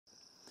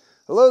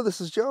Hello, this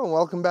is Joe and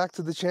welcome back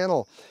to the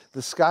channel.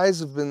 The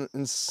skies have been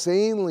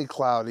insanely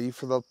cloudy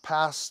for the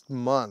past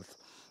month.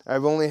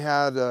 I've only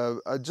had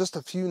just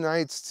a few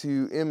nights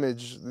to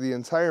image the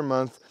entire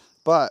month,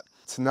 but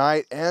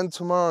tonight and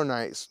tomorrow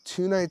night,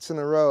 2 nights in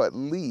a row at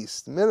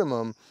least,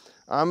 minimum,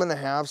 I'm gonna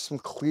have some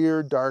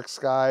clear dark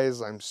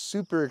skies. I'm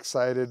super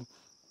excited.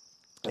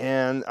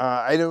 And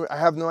I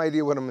have no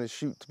idea what I'm gonna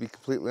shoot, to be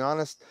completely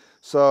honest.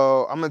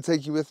 So I'm gonna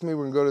take you with me.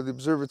 We're gonna go to the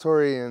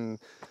observatory and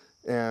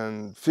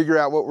figure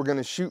out what we're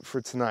gonna shoot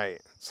for tonight.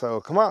 So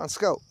come on, let's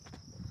go.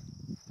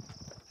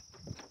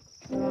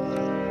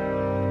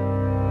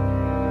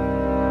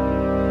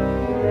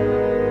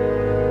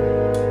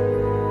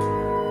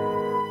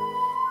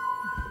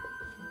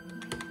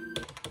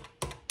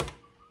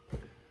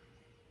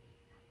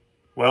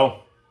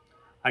 Well,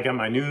 I got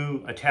my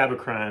new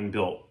Otabicron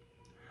built.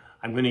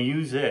 I'm going to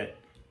use it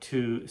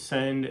to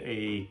send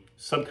a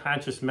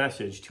subconscious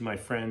message to my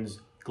friends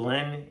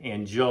Glenn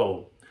and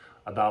Joe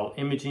about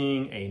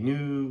imaging a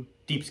new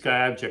deep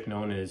sky object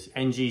known as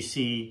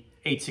NGC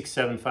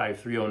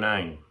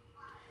 8675309.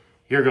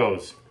 Here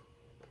goes.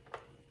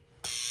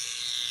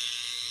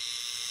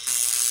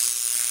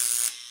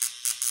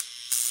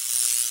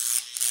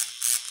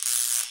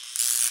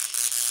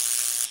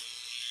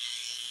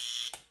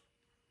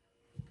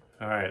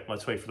 All right,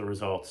 let's wait for the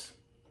results.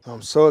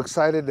 I'm so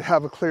excited to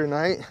have a clear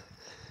night.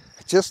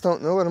 I just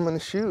don't know what I'm gonna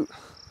shoot,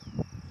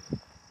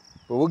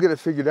 but we'll get it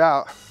figured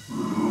out.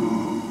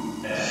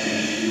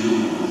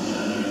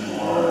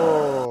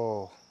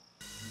 Oh.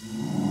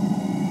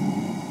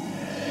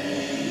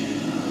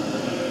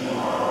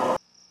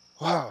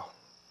 Wow,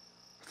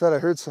 I thought I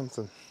heard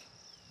something.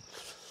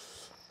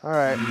 All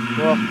right,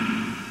 well.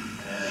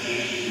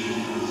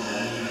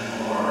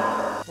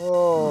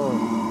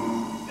 Oh.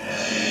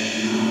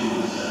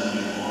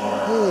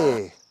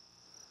 Hey,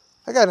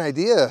 I got an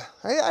idea.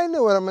 I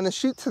know what I'm gonna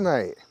shoot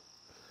tonight.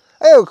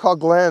 Hey, we'll call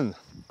Glenn.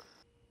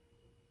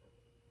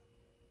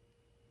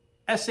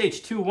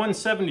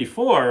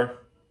 Sh2-174?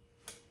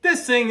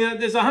 This thing,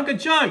 there's a hunk of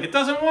junk. It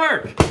doesn't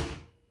work.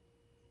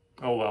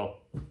 Oh well.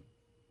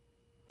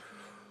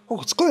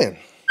 Oh, it's Glenn.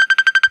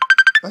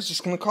 I was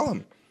just gonna call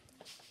him.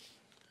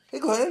 Hey,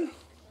 Glenn.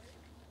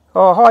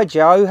 Oh, hi,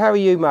 Joe. How are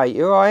you, mate?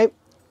 You all right?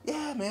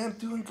 Yeah, man, I'm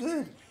doing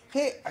good.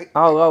 Hey,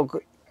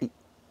 Go.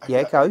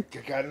 I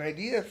got an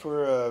idea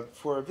for a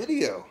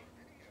video.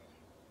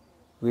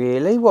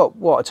 Really?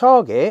 What, a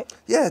target?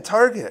 Yeah,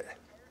 target.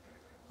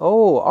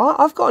 Oh,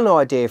 I've got an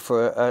idea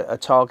for a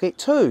target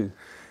too.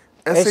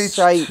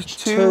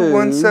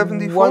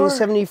 Sh2-174?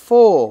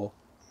 174.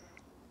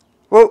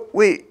 Well,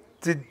 wait,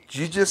 did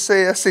you just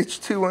say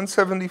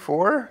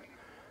Sh2-174?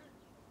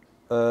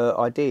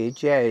 I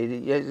did, yeah.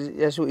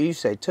 That's what you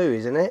said too,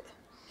 isn't it?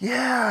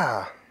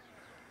 Yeah.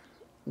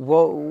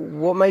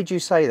 What made you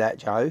say that,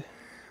 Joe?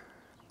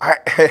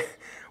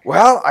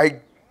 Well, I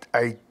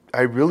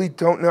really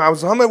don't know. I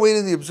was on my way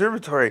to the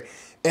observatory,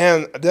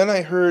 and then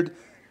I heard,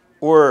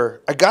 or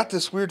I got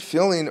this weird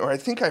feeling, or I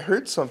think I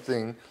heard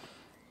something,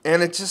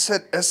 and it just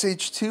said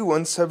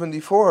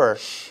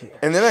Sh2-174.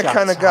 And then I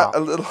kind of got a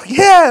little,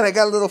 and I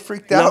got a little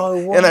freaked out,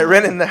 and I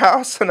ran in the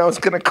house, and I was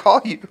going to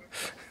call you.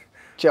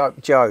 Joe,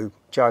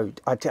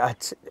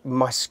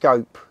 my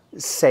scope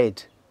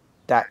said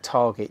that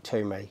target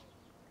to me.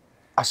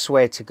 I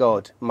swear to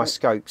God, my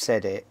scope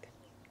said it.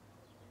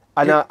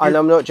 And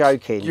I'm not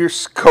joking. Your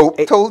scope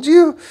told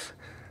you?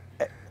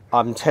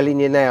 I'm telling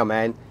you now,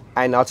 man.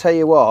 And I'll tell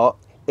you what,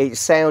 it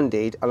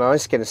sounded, and I know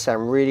it's going to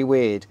sound really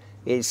weird,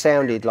 it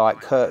sounded like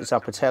Kurt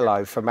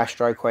Zeppetello from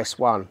Astrophotography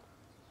 1.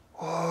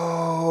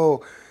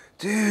 Whoa,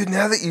 dude,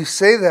 now that you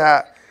say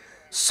that,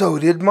 so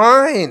did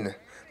mine.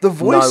 The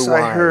voice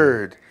I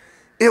heard,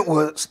 it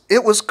was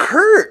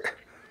Kurt.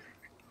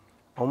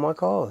 Oh my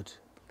God.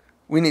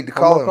 We need to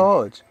call him. Oh my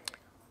God.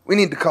 We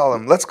need to call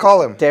him. Let's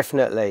call him.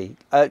 Definitely.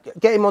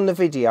 Get him on the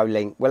video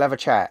link. We'll have a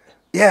chat.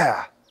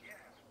 Yeah.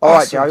 All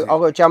right, Joe.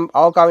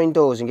 I'll go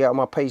indoors and get on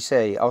my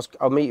PC.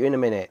 I'll meet you in a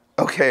minute.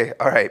 Okay.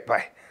 All right.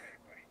 Bye.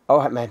 All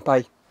right, man.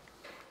 Bye.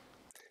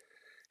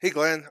 Hey,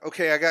 Glenn.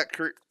 Okay, I got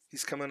Kurt.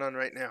 He's coming on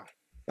right now.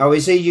 Oh,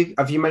 is he?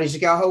 Have you managed to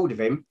get a hold of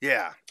him?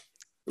 Yeah.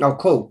 Oh,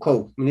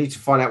 cool. We need to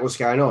find out what's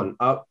going on.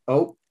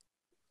 Oh.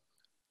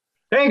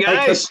 Hey,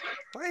 guys.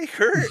 Hey,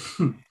 Kurt.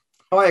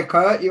 Hi,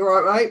 Kurt. You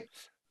all right, mate?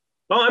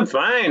 Oh, I'm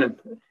fine.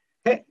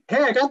 Hey,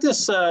 I got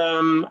this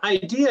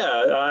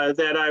idea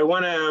that I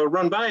want to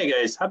run by you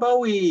guys. How about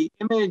we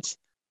image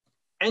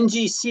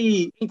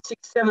NGC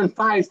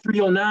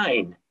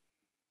 8675309?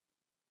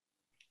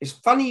 It's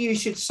funny you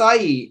should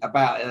say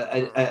about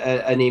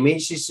an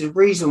image. This is the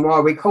reason why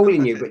we're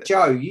calling you. But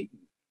Joe,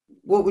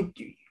 what would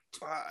you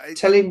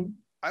tell him?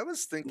 I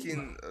was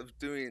thinking of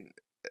doing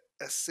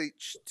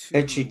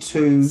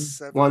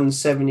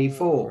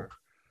Sh2-174.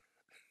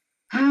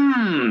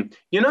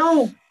 You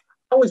know,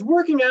 I was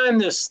working on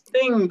this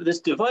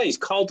device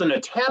called an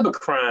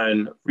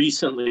Otabicron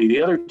recently,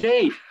 the other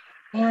day,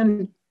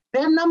 and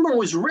that number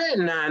was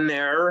written on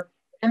there,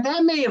 and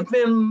that may have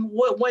been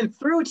what went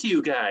through to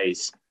you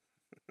guys.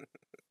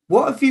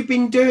 What have you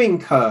been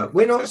doing, Kurt?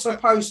 We're not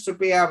supposed to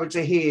be able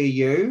to hear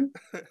you.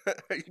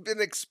 You've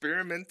been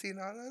experimenting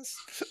on us?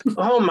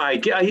 Oh my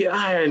God!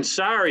 I'm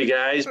sorry,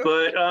 guys,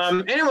 but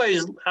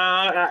anyways,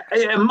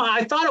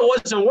 I thought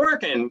it wasn't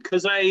working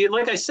because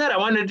like I said, I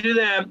wanted to do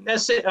that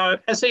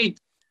S8,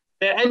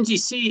 the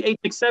NGC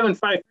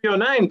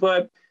 8675309,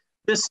 but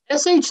this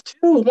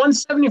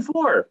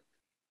SH2-174,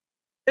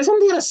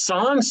 isn't that a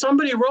song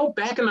somebody wrote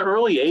back in the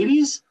early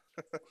 '80s?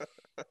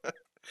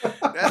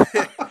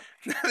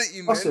 Now that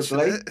you mention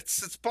it,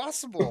 it's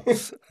possible.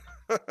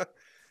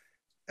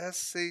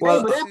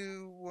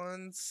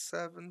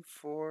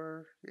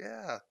 SH2-174,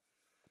 yeah.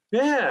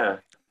 Yeah.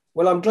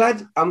 Well, I'm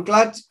glad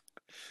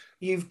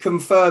you've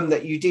confirmed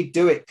that you did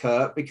do it,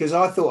 Kurt, because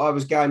I thought I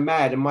was going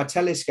mad and my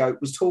telescope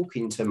was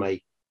talking to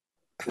me.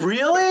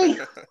 Really?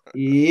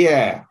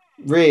 Yeah,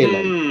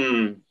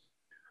 really.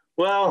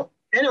 Well,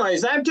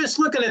 anyways, I'm just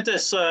looking at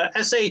this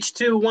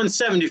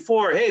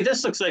SH2-174. Hey,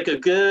 this looks like a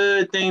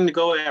good thing to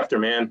go after,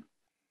 man.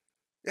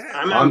 Yeah,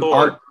 I'm on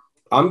board.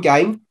 I'm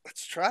game.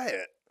 Let's try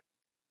it.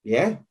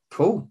 Yeah,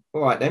 cool.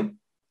 All right then.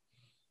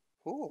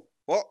 Cool.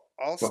 Well,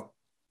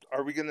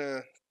 are we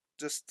gonna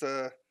just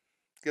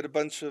get a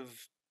bunch of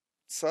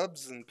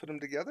subs and put them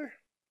together?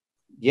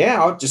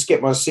 Yeah, I'll just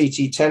get my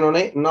CT10 on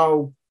it and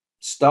I'll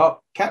start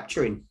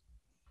capturing.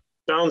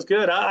 Sounds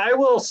good. I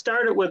will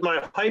start it with my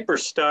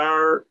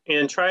Hyperstar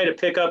and try to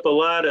pick up a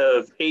lot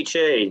of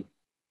HA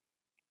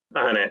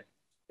on it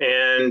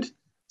and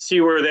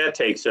see where that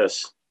takes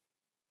us.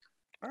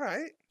 All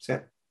right.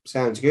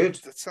 Sounds good.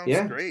 That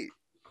sounds great.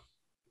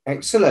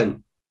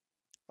 Excellent.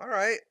 All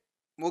right.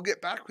 We'll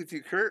get back with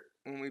you, Kurt,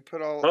 when we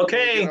put all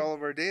okay. all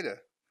of our data.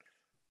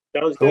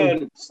 Sounds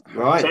good.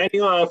 Right.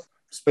 Signing off.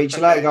 Speak to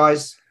you later,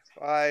 guys.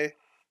 Bye.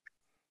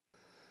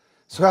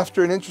 So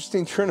after an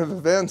interesting turn of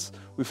events,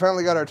 we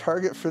finally got our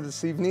target for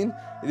this evening.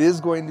 It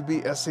is going to be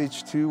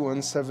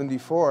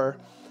SH2-174,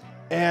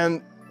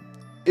 and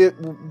it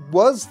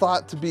was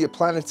thought to be a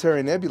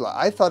planetary nebula.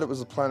 I thought it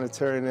was a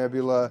planetary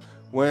nebula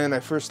when I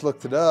first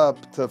looked it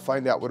up to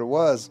find out what it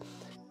was.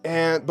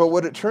 But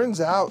what it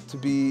turns out to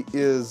be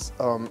is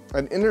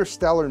an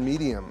interstellar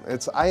medium.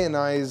 It's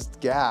ionized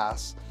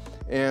gas,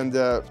 and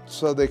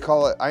so they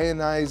call it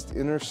ionized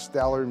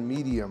interstellar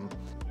medium.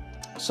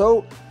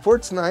 So for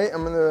tonight,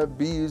 I'm going to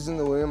be using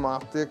the William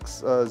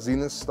Optics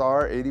Zenith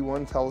Star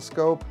 81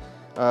 telescope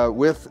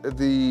with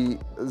the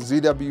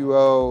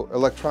ZWO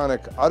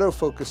electronic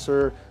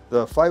autofocuser,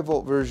 the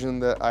 5-volt version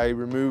that I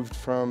removed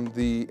from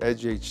the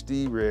Edge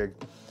HD rig.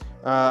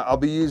 I'll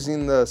be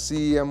using the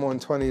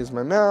CEM120 as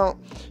my mount,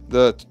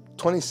 the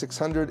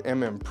 2600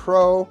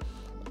 Pro,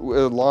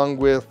 along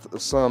with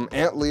some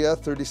Antlia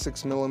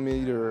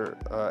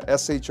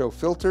 36mm SHO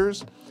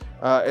filters.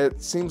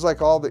 It seems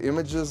like all the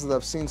images that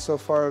I've seen so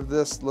far of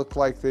this look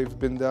like they've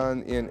been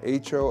done in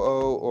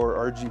HOO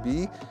or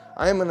RGB.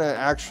 I'm going to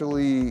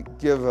actually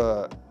give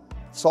a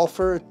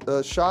sulfur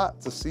shot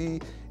to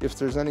see if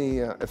there's any,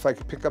 if I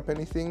could pick up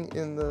anything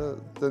in the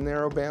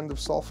narrow band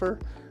of sulfur.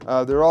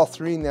 They're all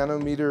 3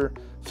 nanometer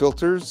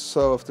filters,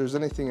 so if there's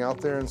anything out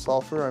there in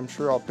sulfur, I'm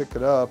sure I'll pick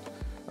it up.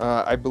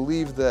 I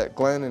believe that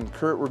Glenn and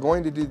Kurt were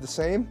going to do the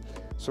same,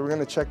 so we're going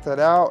to check that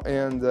out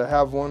and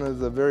have one of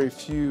the very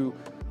few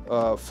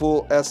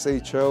full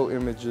SHO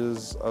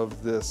images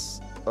of this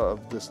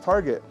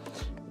target.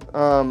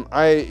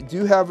 I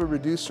do have a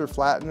reducer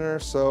flattener,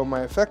 so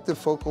my effective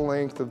focal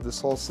length of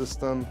this whole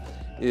system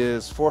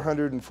is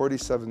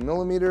 447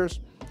 millimeters,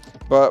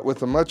 but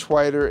with a much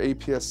wider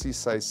APS-C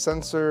size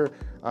sensor,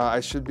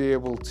 I should be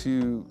able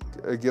to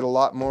get a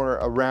lot more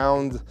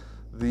around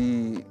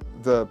the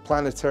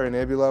planetary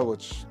nebula,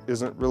 which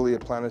isn't really a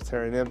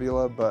planetary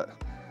nebula, but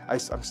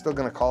I'm still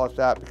going to call it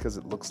that because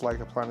it looks like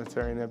a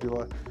planetary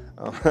nebula.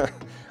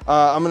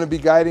 I'm going to be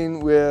guiding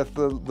with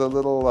the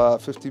little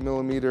 50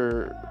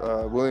 millimeter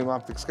William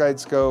Optics guide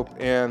scope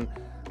and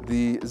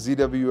the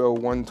ZWO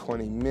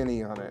 120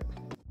 Mini on it.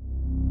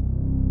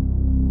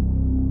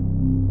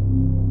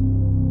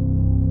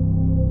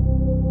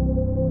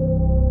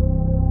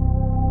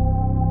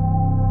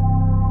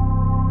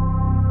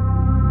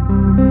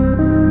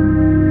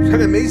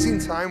 An amazing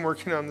time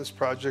working on this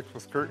project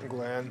with Kurt and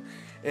Glenn,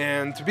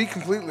 and to be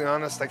completely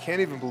honest, I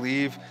can't even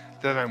believe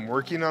that I'm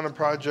working on a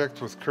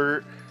project with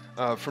Kurt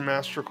from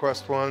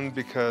AstroQuest 1,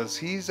 because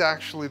he's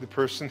actually the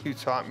person who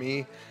taught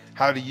me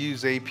how to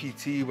use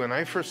APT when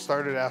I first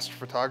started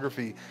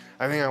astrophotography.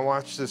 I think I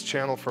watched this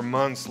channel for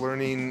months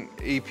learning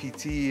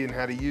APT and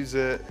how to use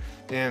it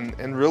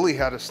and really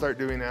how to start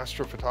doing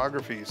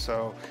astrophotography.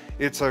 So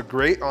it's a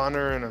great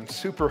honor, and I'm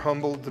super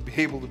humbled to be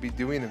able to be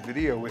doing a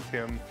video with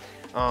him.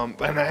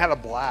 And I had a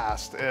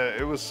blast.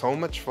 It was so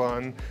much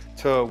fun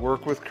to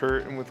work with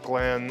Kurt and with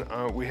Glenn.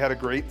 We had a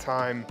great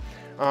time.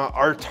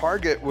 Our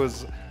target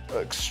was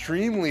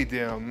extremely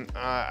dim.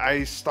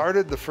 I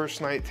started the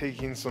first night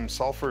taking some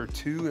sulfur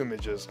 2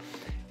 images,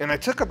 and I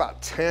took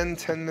about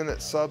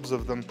 10-minute subs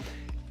of them.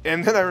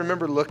 And then I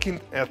remember looking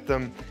at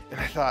them and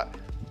I thought,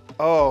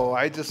 oh,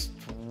 I just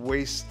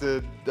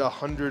wasted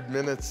 100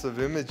 minutes of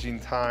imaging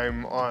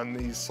time on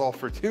these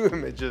sulfur 2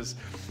 images.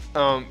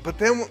 But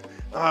then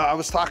I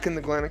was talking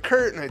to Glenn and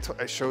Kurt, and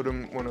I showed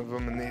them one of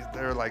them, and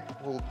they're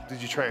like, well,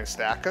 did you try and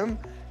stack them?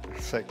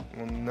 It's like,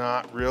 well,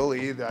 not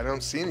really. I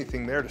don't see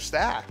anything there to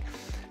stack.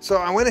 So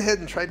I went ahead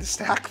and tried to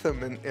stack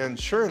them, and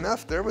sure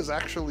enough, there was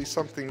actually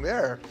something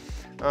there,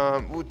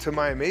 to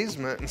my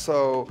amazement. And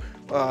so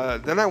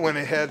then I went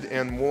ahead,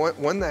 and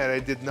one night I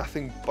did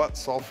nothing but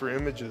sulfur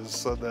images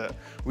so that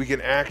we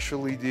can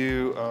actually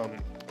do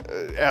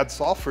add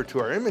sulfur to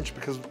our image,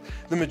 because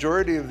the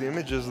majority of the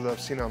images that I've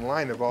seen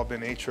online have all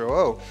been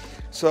HOO.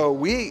 So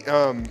we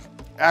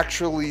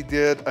actually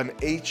did an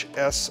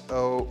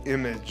HSO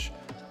image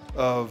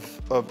of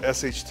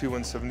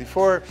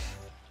Sh2-174.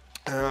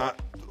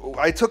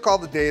 I took all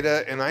the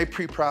data and I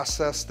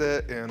pre-processed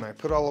it, and I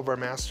put all of our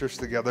masters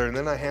together, and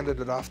then I handed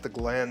it off to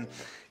Glenn,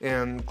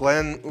 and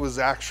Glenn was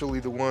actually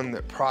the one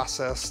that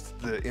processed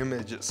the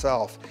image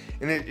itself,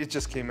 and it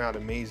just came out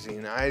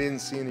amazing. I didn't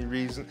see any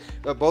reason,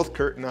 but both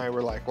Kurt and I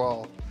were like,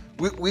 well,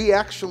 we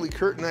actually,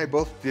 Kurt and I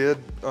both did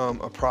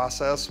a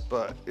process,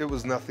 but it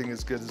was nothing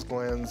as good as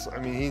Glenn's. I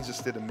mean, he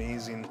just did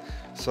amazing.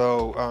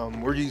 So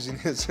we're using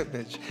his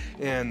image,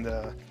 and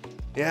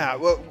yeah,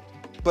 well,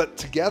 but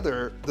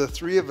together, the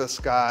three of us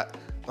got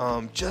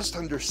just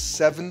under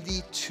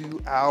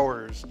 72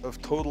 hours of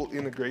total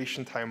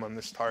integration time on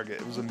this target.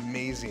 It was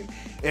amazing.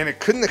 And it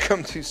couldn't have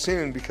come too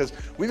soon, because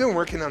we've been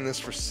working on this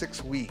for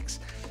 6 weeks.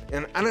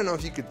 And I don't know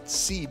if you could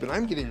see, but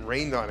I'm getting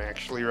rained on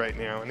actually right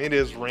now, and it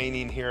is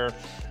raining here.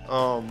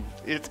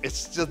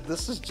 It's just,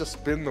 this has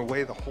just been the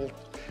way the whole,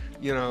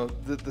 you know,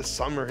 the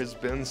summer has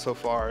been so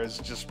far, is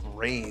just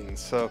rain.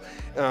 So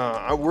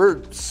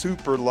we're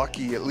super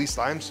lucky, at least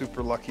I'm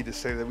super lucky to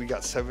say that we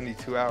got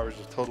 72 hours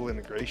of total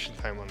integration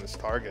time on this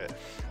target.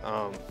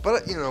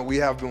 But you know, we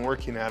have been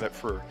working at it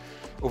for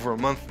over a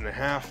month and a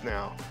half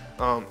now.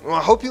 Well,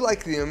 I hope you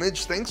like the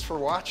image. Thanks for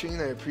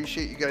watching. I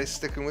appreciate you guys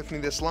sticking with me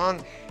this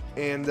long,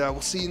 and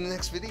we'll see you in the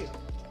next video.